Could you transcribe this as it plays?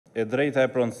e drejta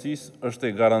e pronësisë është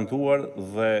e garantuar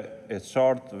dhe e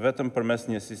qartë vetëm përmes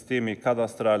një sistemi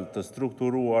kadastral të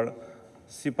strukturuar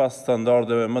sipas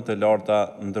standardeve më të larta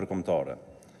ndërkombëtare,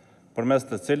 përmes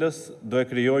të cilës do e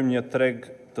krijojmë një treg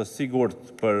të sigurt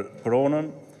për pronën,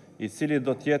 i cili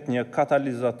do të jetë një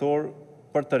katalizator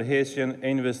për tërheqjen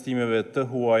e investimeve të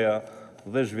huaja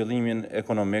dhe zhvillimin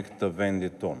ekonomik të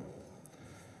vendit tonë.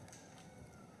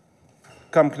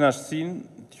 Kam kënaqësinë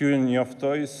t'ju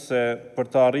njoftoj se për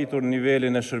të arritur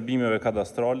nivelin e shërbimeve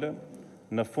kadastrale,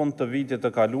 në fund të vitit të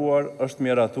kaluar është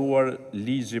miratuar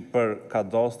ligji për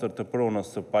kadastër të pronës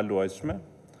së paluajtshme.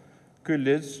 Ky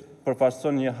ligj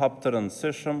përfaqëson një hap të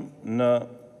rëndësishëm në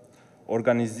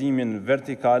organizimin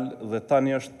vertikal dhe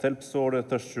tani është thelbësore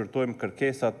të shqyrtojmë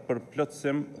kërkesat për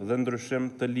plotësim dhe ndryshim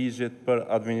të ligjit për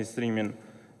administrimin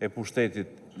e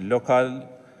pushtetit lokal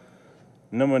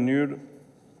në mënyrë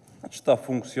që ta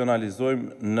funksionalizojmë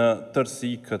në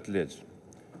tërësi këtë ligj.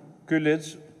 Ky ligj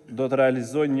do të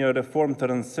realizojë një reformë të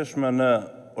rëndësishme në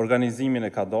organizimin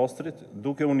e kadastrit,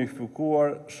 duke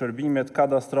unifikuar shërbimet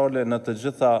kadastrale në të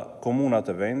gjitha komunat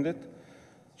e vendit,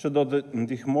 që do të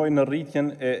ndihmojë në rritjen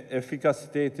e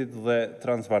efikasitetit dhe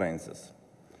transparencës.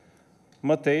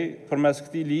 Mëtej, përmes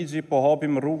këtij ligji po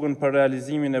hapim rrugën për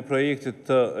realizimin e projektit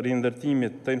të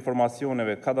rindërtimit të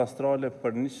informacioneve kadastrale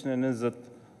për 120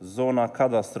 zona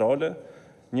kadastrale,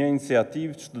 një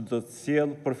iniciativë që do të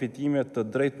sjellë përfitime të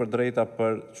drejta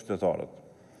për qytetarët.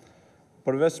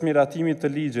 Përveç miratimit të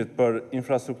ligjit për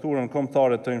infrastrukturën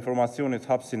kombëtare të informacionit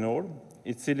hapësinor,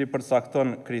 i cili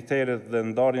përcakton kriteret dhe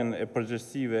ndarjen e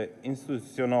përgjegjësive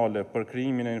institucionale për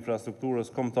krijimin e infrastrukturës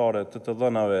kombëtare të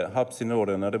dhënave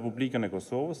hapësinore në Republikën e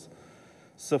Kosovës,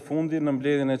 së fundi në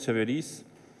mbledhjen e qeverisë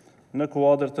në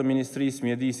kuadër të Ministrisë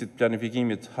Mjedisit,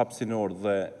 Planifikimit Hapësinor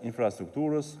dhe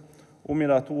Infrastrukturës, u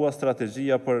miratua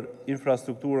strategjia për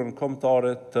infrastrukturën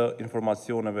kombëtare të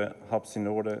informacioneve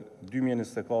hapësinore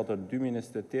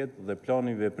 2024-2028 dhe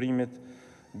plani veprimit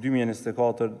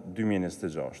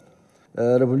 2024-2026.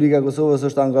 Republika e Kosovës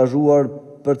është angazhuar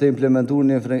për të implementuar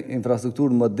një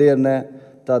infrastrukturë moderne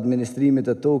të administrimit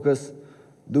të tokës,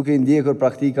 duke ndjekur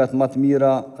praktikat më të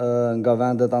mira nga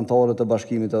vendet anëtare të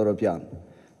Bashkimit Evropian.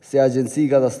 Si agjenci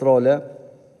kadastrale,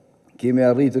 kemi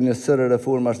arritur një sër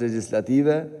reformash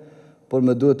legjislative, por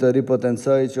më duhet të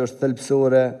ripotencoj që është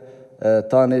thelbësore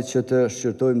tani që të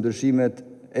shqyrtojmë ndryshimet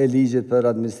e ligjit për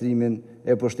administrimin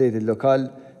e pushtetit lokal,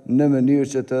 në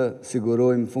mënyrë që të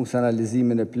sigurojmë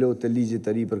funksionalizimin e plotë të ligjit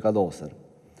të ri për kadastër.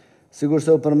 Sigur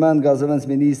se u përmend nga zëvendës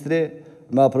ministri,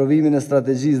 me aprovimin e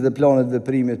strategjisë dhe planet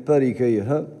veprimit për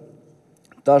IKIH,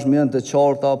 tashmë janë të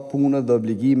qarta punët dhe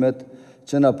obligimet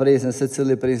që na presin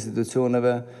secili për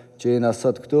institucioneve që jena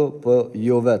sot këtu, po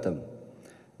jo vetëm.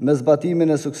 Me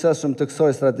zbatimin e suksesshëm të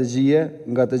kësaj strategjie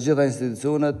nga të gjitha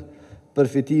institucionet,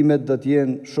 përfitimet do të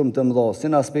jenë shumë të mëdha, si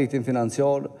në aspektin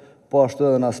financiar, po ashtu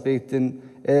edhe në aspektin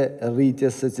e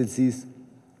rritjes së cilësisë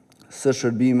së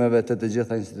shërbimeve të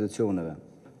gjitha institucioneve.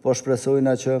 Po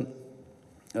shpresojna që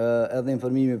edhe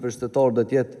informimi për qytetarët do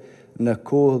të jetë në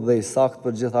kohë dhe i saktë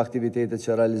për gjitha aktivitetet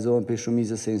që realizohen për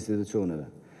shumicës së institucioneve.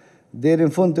 Deri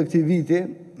në fund të këtij viti,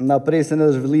 na presin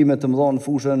edhe zhvillime të mëdha në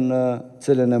fushën në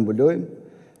cilën e mbulojmë,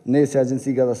 ne si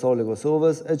Agjenci Kadastrale e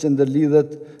Kosovës, e që ndërlidhet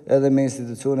edhe me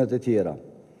institucionet e tjera.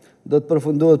 Do të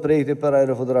përfundohet projekti për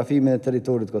aerofotografimin e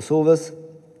territorit Kosovës,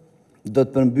 do të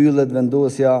përmbyllet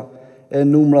vendosja e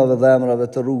numrave dhe emrave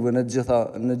të rrugëve në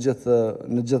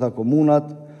gjitha komunat,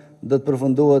 do të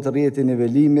përfundohet rrjeti i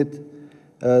nivelimit,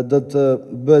 do të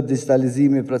bëhet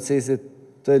digitalizimi i procesit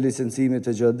të licencimit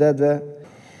të geodetëve.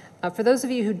 For those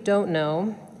of you who don't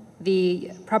know,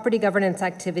 the property governance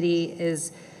activity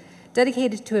is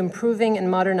dedicated to improving and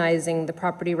modernizing the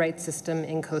property rights system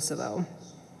in Kosovo.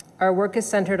 Our work is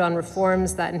centered on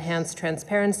reforms that enhance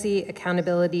transparency,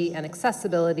 accountability, and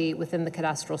accessibility within the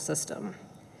cadastral system.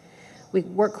 We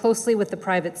work closely with the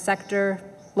private sector,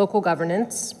 local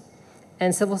governance,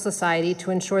 and civil society to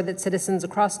ensure that citizens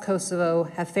across Kosovo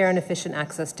have fair and efficient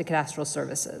access to cadastral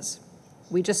services.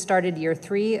 We just started year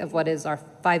 3 of what is our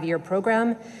 5-year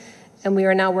program, and we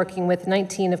are now working with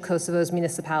 19 of Kosovo's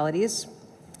municipalities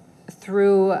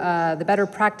through the Better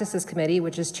Practices Committee,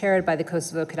 which is chaired by the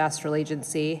Kosovo Cadastral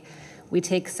Agency. We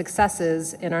take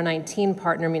successes in our 19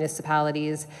 partner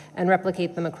municipalities and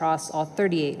replicate them across all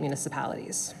 38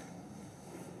 municipalities.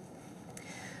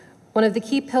 One of the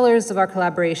key pillars of our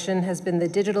collaboration has been the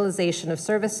digitalization of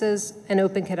services and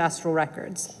open cadastral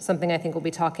records, something I think we'll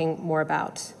be talking more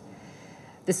about.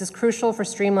 This is crucial for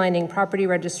streamlining property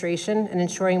registration and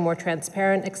ensuring more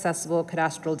transparent, accessible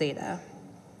cadastral data.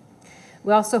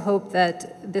 We also hope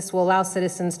that this will allow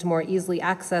citizens to more easily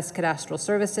access cadastral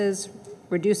services,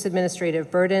 reduce administrative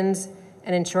burdens,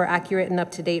 and ensure accurate and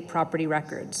up-to-date property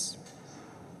records.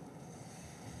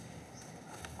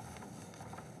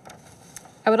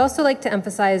 I would also like to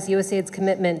emphasize USAID's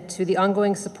commitment to the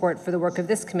ongoing support for the work of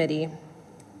this committee,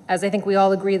 as I think we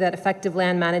all agree that effective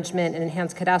land management and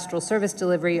enhanced cadastral service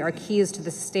delivery are keys to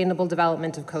the sustainable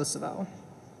development of Kosovo.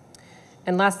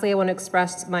 And lastly, I want to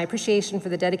express my appreciation for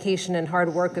the dedication and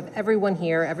hard work of everyone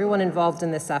here, everyone involved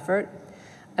in this effort.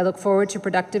 I look forward to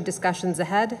productive discussions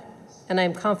ahead, and I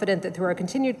am confident that through our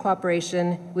continued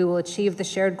cooperation, we will achieve the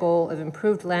shared goal of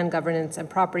improved land governance and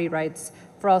property rights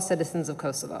for all citizens of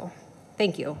Kosovo.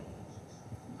 Thank you.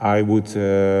 I would,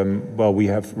 we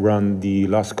have run the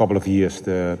last couple of years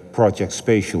the project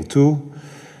Spatial 2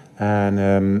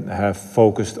 and have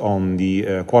focused on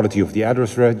the quality of the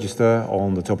address register,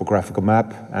 on the topographical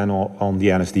map and on the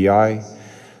NSDI.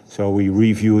 So we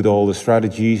reviewed all the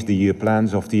strategies, the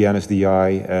plans of the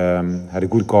NSDI, had a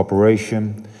good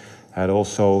cooperation, had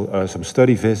also some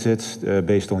study visits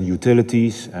based on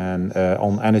utilities and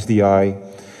on NSDI.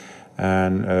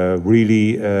 And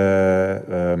really,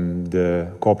 the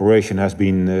cooperation has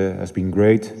been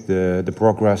great. The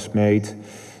progress made,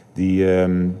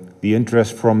 the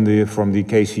interest from the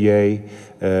KCA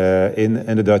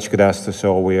in the Dutch cadastre.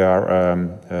 So we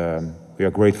are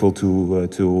grateful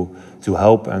to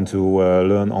help and to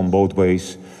learn on both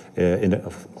ways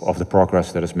of the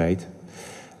progress that is made.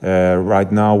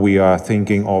 Right now, we are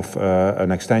thinking of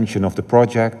an extension of the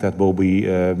project that will be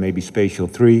maybe Spatial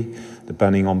 3.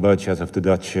 Depending on budgets of the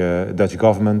Dutch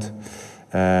government.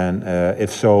 And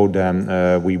if so, then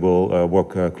we will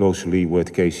work closely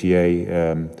with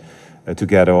KCA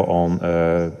together on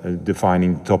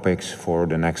defining topics for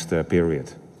the next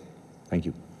period. Thank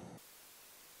you.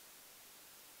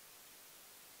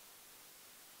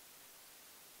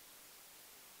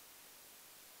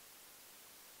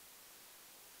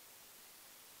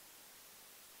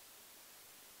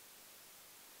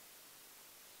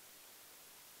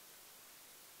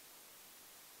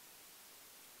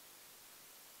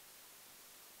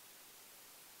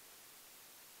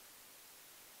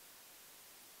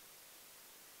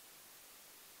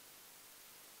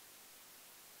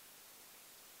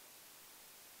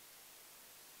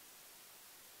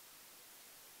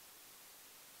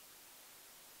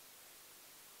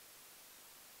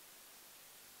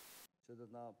 Që do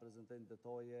të na prezantojnë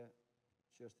detaje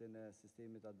çështjen e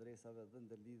sistemit adresave dhe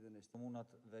ndërlidhjen e komunat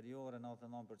veriore,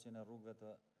 99% e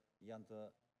rrugëve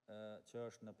që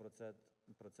është në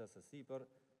proces e sipër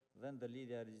dhe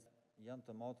ndërlidhja janë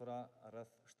të motora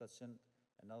rreth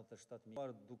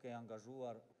 797.000 duke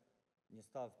angazhuar një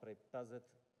staf prej 50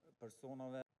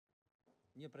 personave.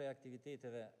 Një prej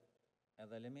aktiviteteve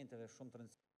edhe elementeve shumë të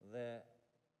rëndësishme dhe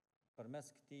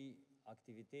përmes këtij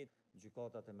aktivitet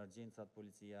gjykatat, emergjencat,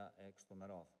 policia e kështu me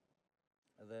radhë.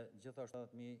 Dhe gjithashtu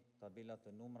 70.000 tabela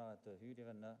të numrave të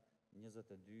hyrjeve në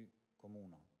 22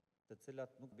 komuna, të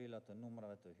cilat nuk tabela të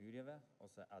numrave të hyrjeve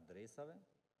ose adresave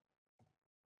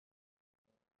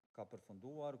ka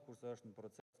përfunduar, kurse është në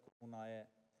proces komuna e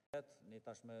ne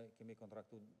tashmë kemi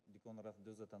kontraktuar dikon rreth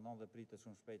 49 dhe pritet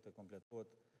shumë shpejt të kompletohet.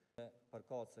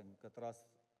 Përkatëse në këtë rast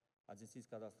Agjencisë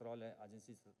Kadastrale,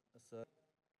 Agjencisë së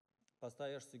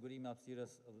pastaj është sigurimi i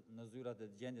hapësirës në zyrat e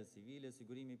gjendjes civile,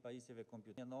 sigurimi i pajisjeve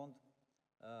kompjutere,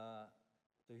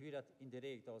 të hyrat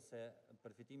indirekte ose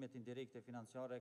përfitimet indirekte financiare